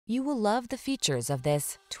You will love the features of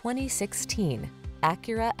this 2016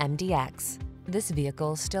 Acura MDX. This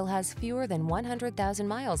vehicle still has fewer than 100,000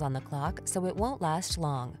 miles on the clock, so it won't last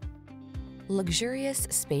long. Luxurious,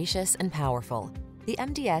 spacious, and powerful, the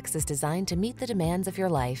MDX is designed to meet the demands of your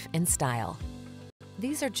life in style.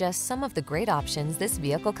 These are just some of the great options this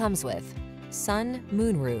vehicle comes with: sun,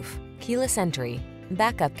 moonroof, keyless entry,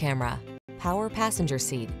 backup camera, power passenger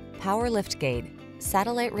seat, power liftgate,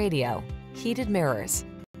 satellite radio, heated mirrors,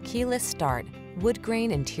 keyless start, wood grain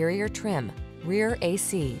interior trim, rear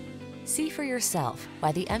AC. See for yourself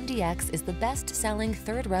why the MDX is the best-selling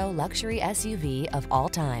third-row luxury SUV of all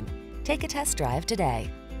time. Take a test drive today.